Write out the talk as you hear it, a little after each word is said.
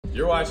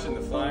You're watching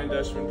the Flying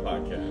Dutchman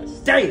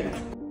podcast. Damn!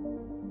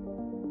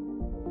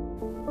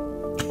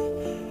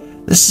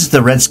 This is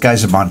the Red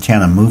Skies of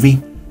Montana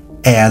movie,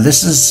 and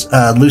this is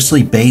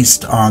loosely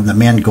based on the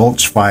Mann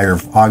Gulch fire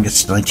of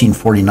August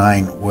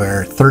 1949,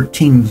 where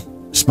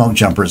 13 smoke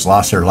jumpers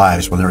lost their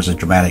lives when there was a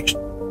dramatic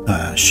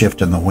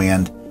shift in the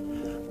wind.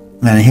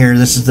 And here,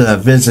 this is the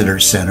visitor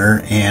center,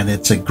 and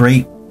it's a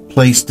great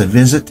place to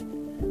visit.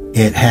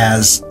 It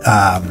has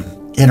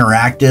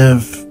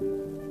interactive.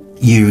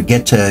 You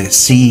get to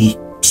see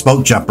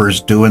smoke jumpers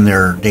doing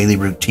their daily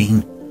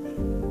routine.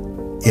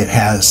 It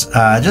has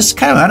just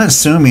kind of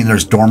unassuming.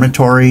 There's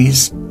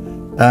dormitories,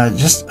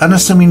 just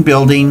unassuming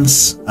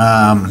buildings.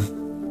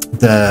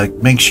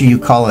 Make sure you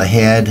call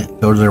ahead,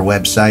 go to their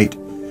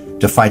website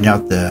to find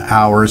out the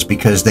hours,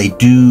 because they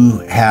do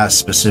have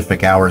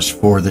specific hours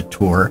for the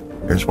tour.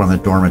 There's one of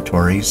the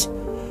dormitories.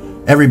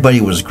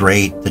 Everybody was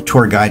great. The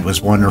tour guide was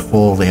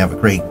wonderful. They have a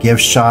great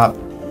gift shop,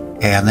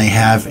 and they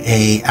have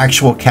a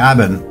actual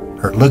cabin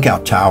or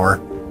lookout tower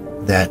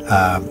that,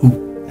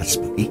 ooh, that's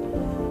spooky.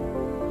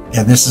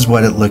 And this is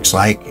what it looks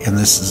like. And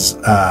this is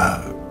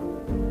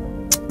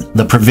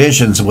the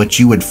provisions of what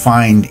you would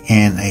find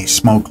in a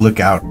smoke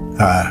lookout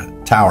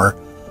tower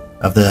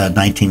of the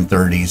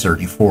 1930s,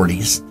 early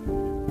 40s.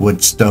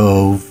 Wood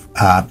stove.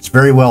 It's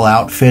very well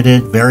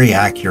outfitted, very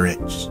accurate.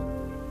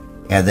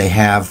 And they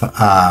have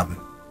a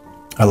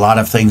lot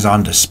of things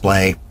on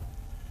display.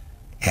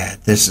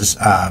 And this is,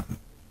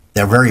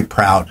 they're very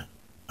proud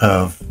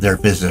of their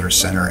visitor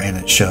center, and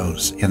it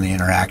shows in the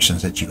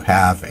interactions that you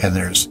have, and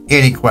there's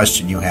any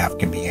question you have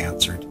can be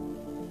answered.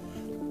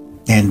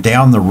 And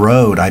down the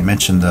road, I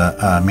mentioned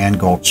the Mann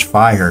Gulch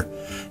fire.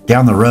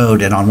 Down the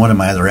road, and on one of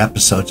my other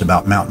episodes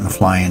about mountain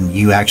flying,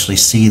 you actually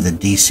see the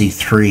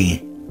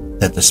DC-3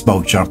 that the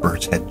smoke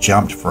jumpers had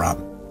jumped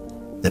from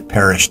that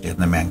perished in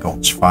the Mann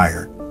Gulch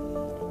fire.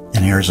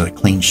 And here's a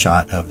clean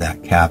shot of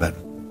that cabin.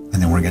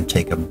 And then we're going to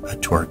take a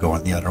tour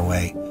going the other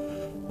way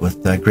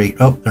with the great,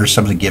 oh, there's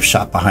some of the gift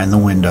shop behind the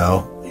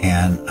window.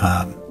 And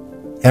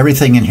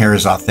everything in here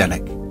is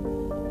authentic.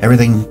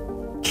 Everything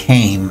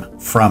came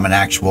from an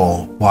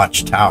actual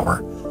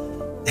watchtower.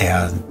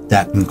 And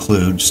that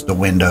includes the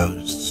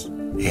windows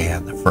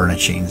and the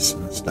furnishings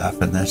and stuff.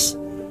 And this,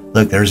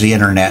 look, there's the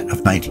internet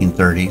of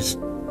 1930s.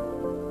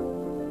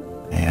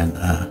 And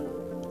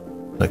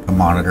click a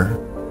monitor.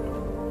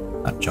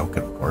 I'm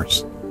joking, of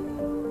course.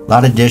 A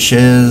lot of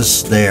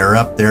dishes. They're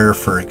up there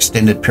for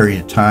extended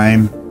period of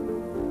time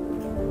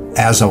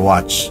as a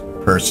watch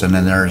person.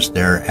 And there's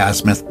their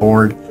azimuth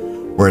board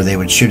where they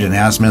would shoot an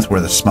azimuth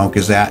where the smoke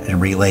is at and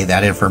relay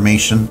that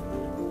information.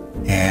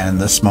 And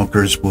the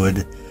smokers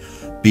would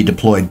be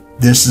deployed.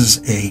 This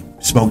is a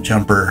smoke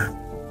jumper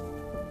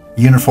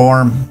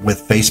uniform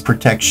with face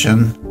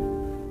protection.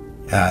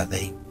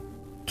 They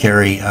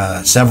carry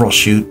several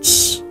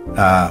chutes.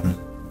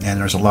 And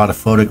there's a lot of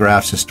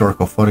photographs,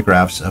 historical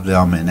photographs of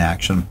them in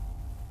action.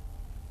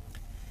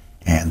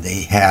 And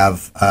they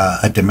have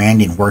a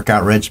demanding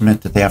workout regimen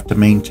that they have to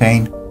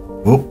maintain.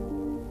 Whoop.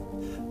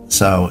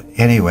 So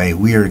anyway,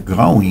 we are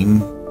going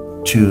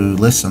to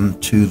listen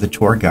to the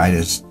tour guide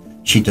as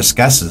she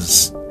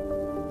discusses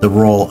the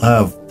role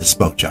of the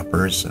smoke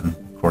jumpers. And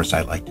of course,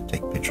 I like to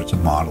take pictures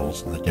of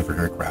models and the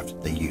different aircraft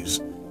that they use.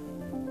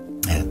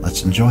 And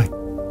let's enjoy.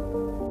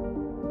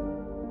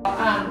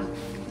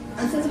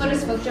 This is what a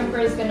smoke jumper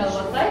is going to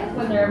look like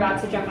when they're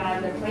about to jump out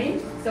of their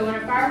plane. So when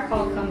a fire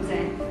call comes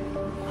in,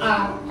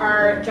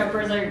 our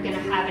jumpers are going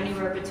to have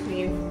anywhere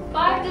between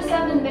 5 to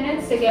 7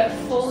 minutes to get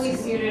fully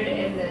suited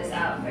in this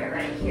outfit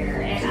right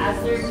here. And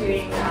as they're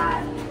doing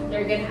that,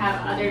 they're going to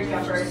have other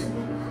jumpers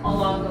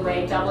along the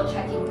way, double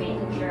checking,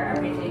 making sure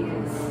everything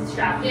is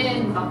strapped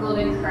in, buckled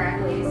in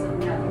correctly, so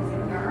nothing's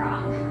going to go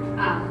wrong.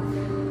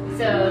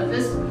 So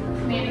this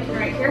mannequin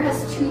right here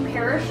has 2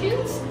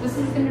 parachutes. This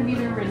is going to be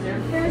their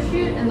reserve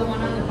parachute, and the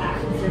one on the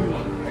back is their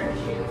main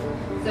parachute.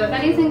 So if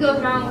anything goes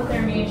wrong with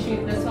their main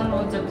chute, this one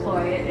will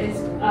deploy. It is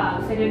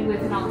fitted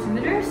with an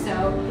altimeter,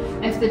 so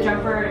if the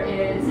jumper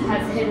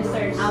has hit a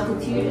certain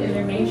altitude and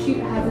their main chute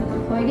hasn't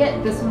deployed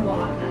yet, this one will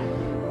automatically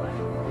deploy.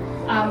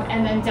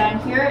 And then down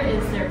here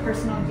is their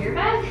personal gear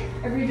bag.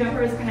 Every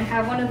jumper is going to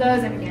have one of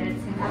those, and again,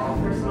 it's going to have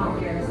a personal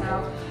gear.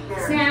 So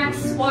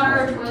snacks,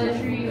 water,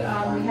 toiletry.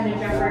 We had a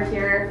jumper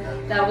here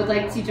that would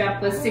like to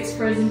jump with 6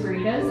 frozen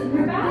burritos in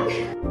their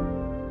bag.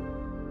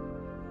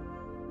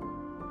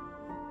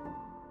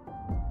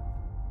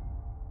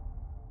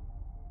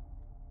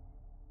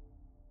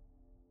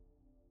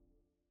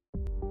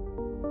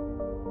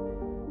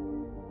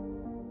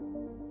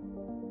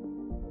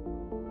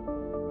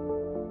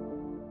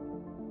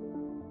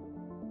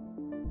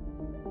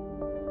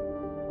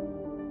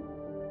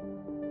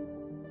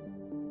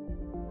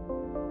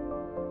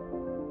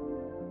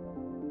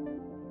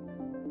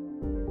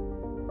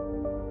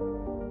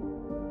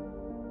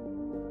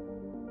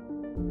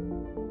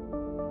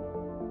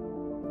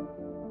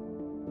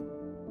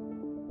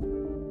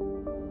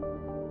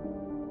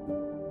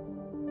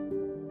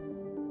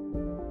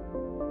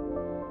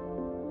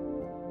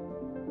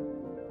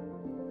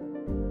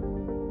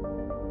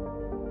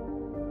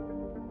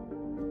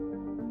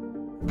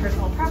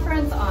 personal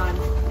preference on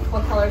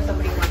what color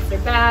somebody wants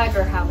their bag,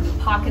 or how many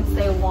pockets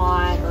they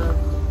want, or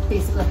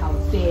basically how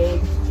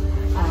big.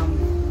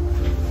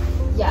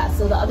 Yeah,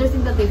 so the other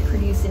thing that they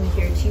produce in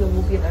here too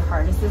will be their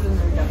harnesses and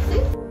their jump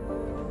suits.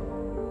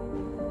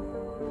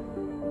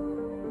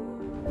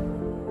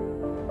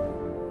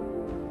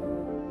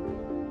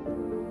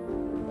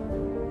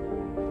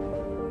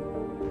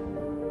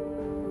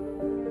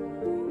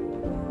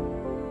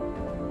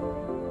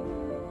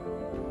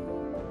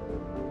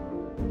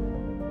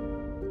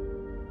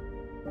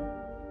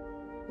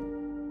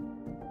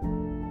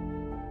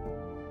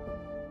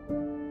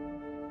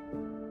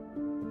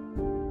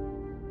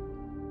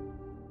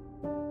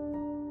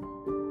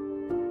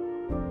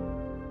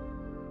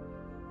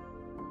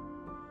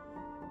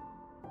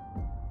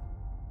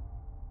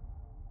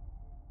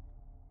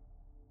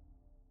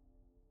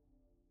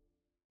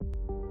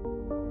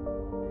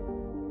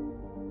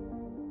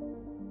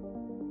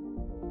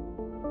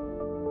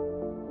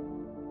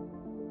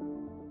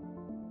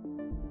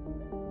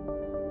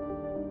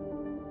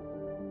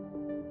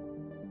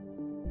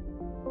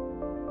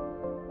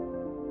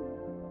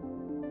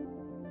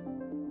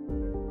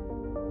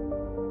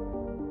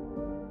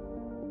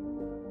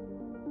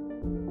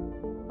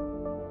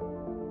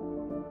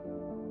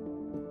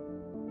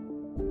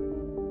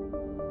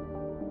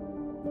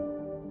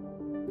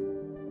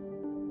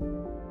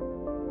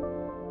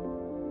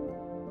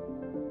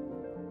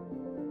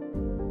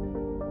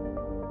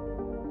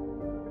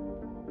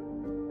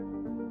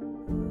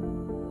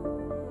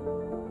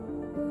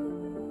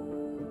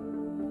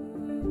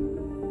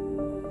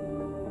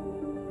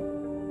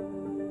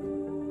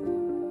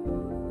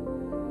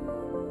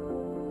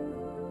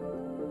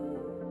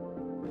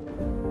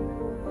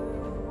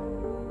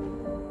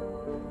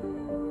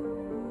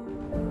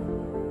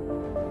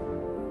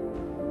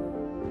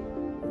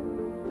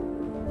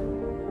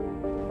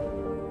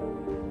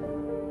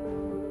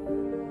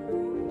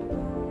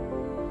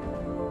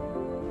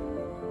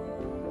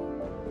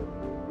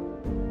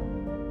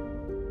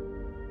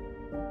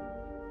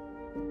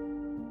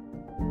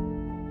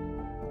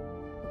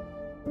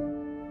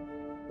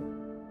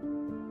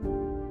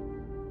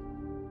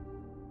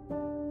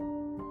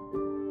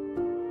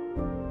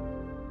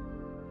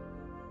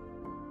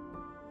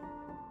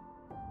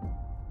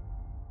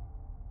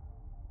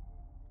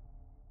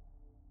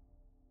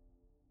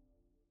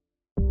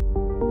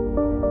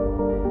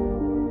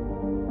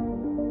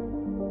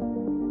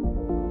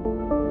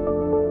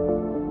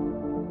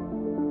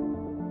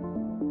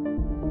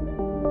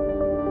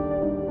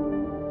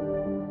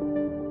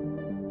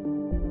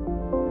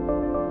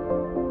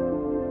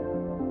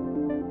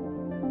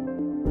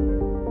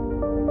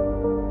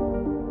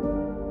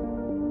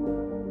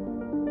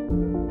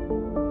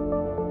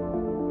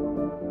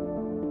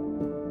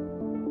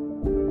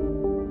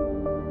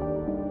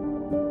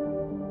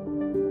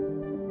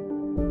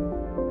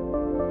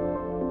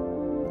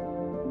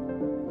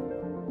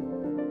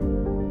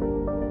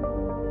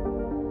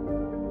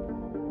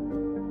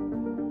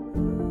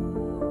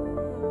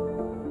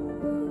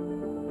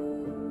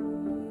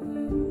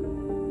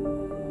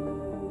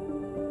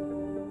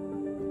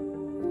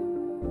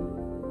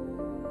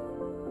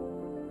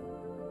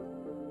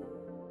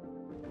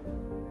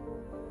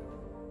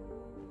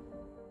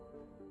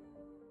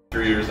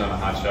 Years on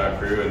a hotshot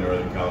crew in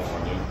Northern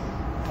California.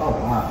 Oh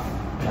wow,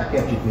 that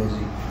kept you busy.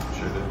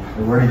 Sure did.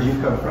 And where did you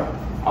come from?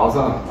 I was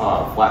on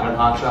Flatman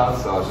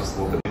Hotshots, so I was just a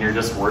little bit. And you're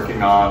just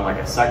working on like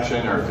a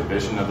section or a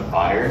division of the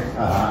fire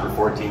for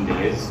 14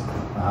 days.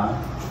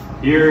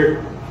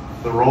 Here,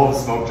 the role of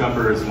smoke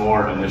jumper is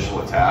more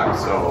initial attack,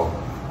 so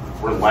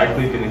we're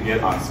likely going to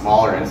get on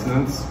smaller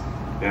incidents,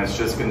 and it's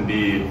just going to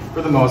be,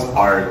 for the most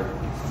part,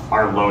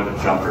 our load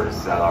of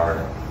jumpers that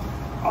are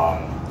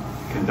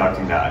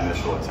conducting that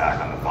initial attack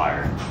on the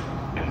fire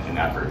in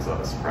efforts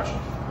of suppression.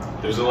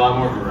 There's a lot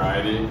more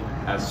variety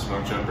as a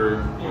smoke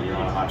jumper. When you're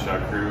on a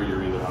hotshot crew,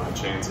 you're either on a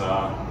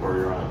chainsaw or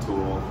you're on a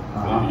tool.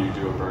 Maybe you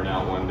do a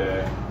burnout one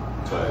day,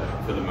 but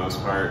for the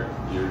most part,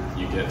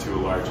 you get to a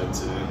large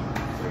incident,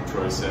 like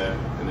Troy said,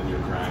 and then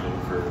you're grinding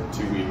for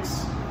 2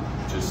 weeks,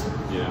 just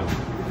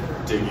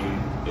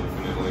digging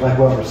infinitely. Like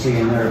what we're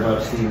seeing there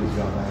above Stevens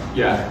going back.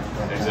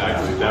 Yeah,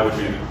 exactly. That would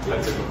be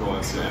a typical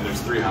incident. And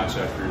there's 3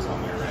 hotshot crews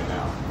on there right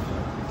now,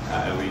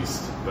 at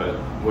least. But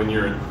when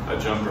you're a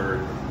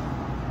jumper,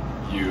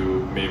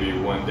 you maybe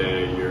one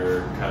day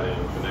you're cutting,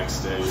 the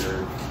next day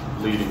you're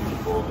leading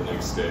people, the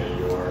next day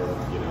you're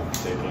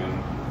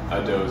taking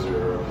a dozer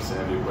or a piece of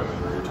heavy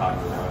equipment, or you're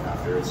talking to a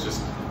helicopter.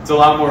 It's a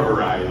lot more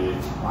variety,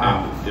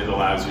 and it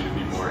allows you to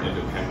be more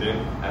independent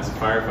as a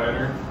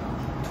firefighter,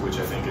 which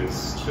I think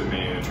is the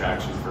main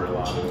attraction for a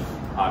lot of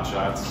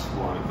hotshots.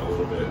 Want a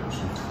little bit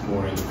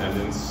more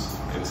independence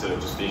instead of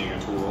just being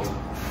a tool.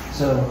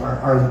 So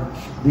are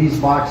these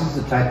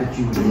boxes the type that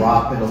you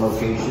drop at a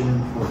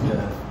location with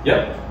the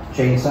Yep.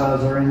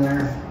 chainsaws are in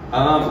there?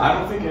 I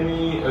don't think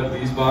any of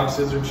these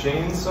boxes are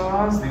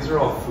chainsaws. These are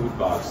all food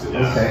boxes.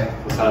 Okay.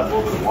 This has a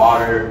little bit of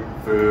water,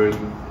 food,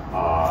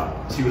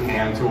 2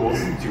 hand tools,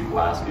 2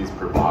 Pulaskis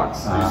per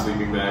box. 3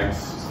 sleeping bags.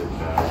 Sleeping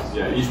bags.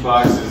 Yeah, each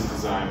box is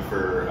designed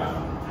for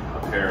a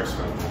pair of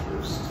smoke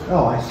jumpers.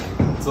 Oh, I see.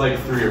 It's like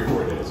 3 or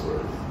 4 days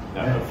worth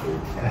of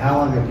food. And how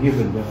long have you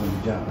been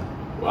doing jumping?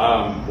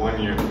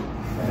 1 year.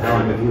 And how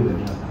long have you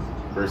been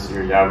jumping? First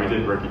year, yeah, we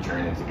did rookie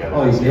training together.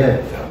 Oh, you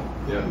did?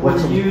 Yeah. Were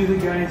you the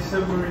guy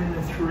somewhere in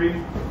the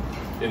tree?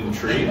 In the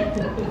tree?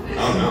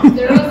 Oh no.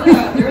 There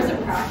was a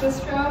practice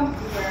job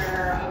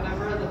where a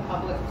member of the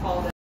public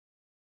called